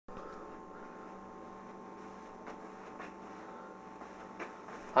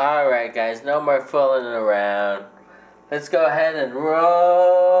Alright guys, no more fooling around. Let's go ahead and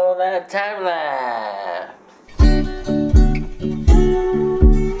roll that time lapse.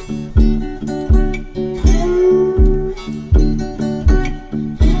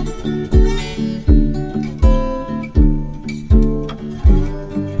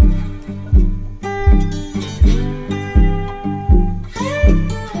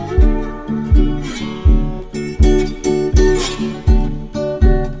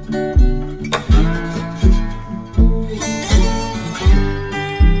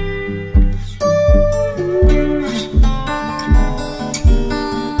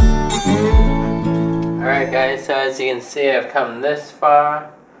 Alright guys, so as you can see I've come this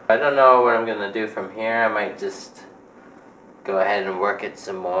far. I don't know what I'm gonna do from here. I might just go ahead and work it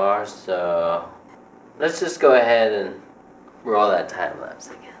some more, so let's just go ahead and roll that time lapse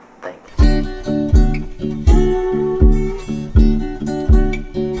again. Thank you.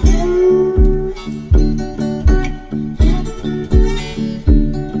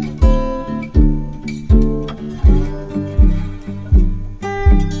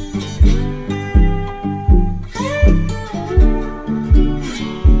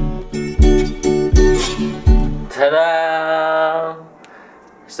 Ta-da!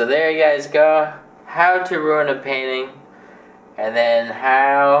 So there you guys go. How to ruin a painting, and then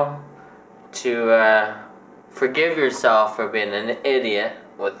how to forgive yourself for being an idiot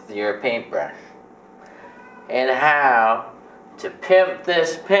with your paintbrush, and how to pimp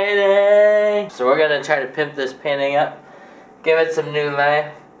this painting. So we're gonna try to pimp this painting up, give it some new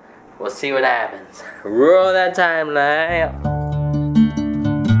life. We'll see what happens. Roll that time lapse.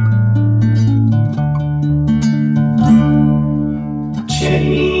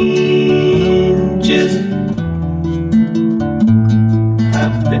 Changes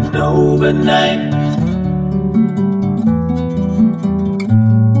happen overnight.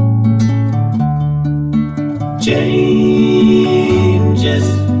 Changes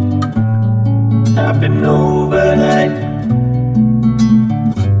happen overnight.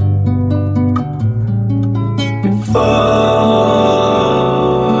 Before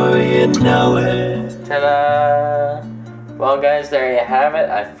you know it. Ta-da! Well guys, there you have it.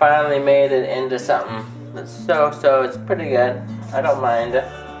 I finally made it into something that's so it's pretty good. I don't mind it.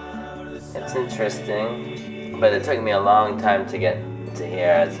 It's interesting, but it took me a long time to get to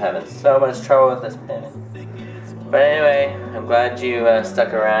here. I was having so much trouble with this painting. But anyway, I'm glad you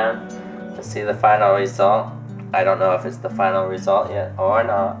stuck around to see the final result. I don't know if it's the final result yet or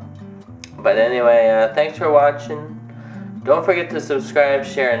not. But anyway, thanks for watching. Don't forget to subscribe,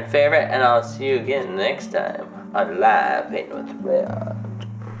 share, and favorite, and I'll see you again next time on Live Painting with RAEART.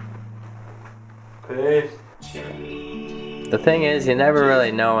 Peace. The thing is, you never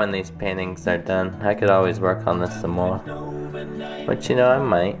really know when these paintings are done. I could always work on this some more. But you know, I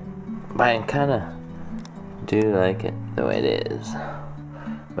might. But I kinda do like it the way it is.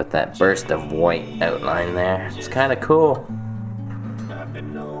 With that burst of white outline there. It's kinda cool.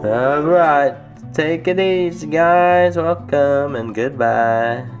 Alright, take it easy guys. Welcome and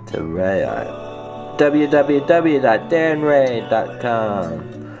goodbye to RAEART.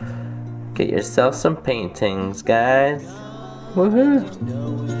 www.darrenray.com. Get yourself some paintings, guys. Woohoo!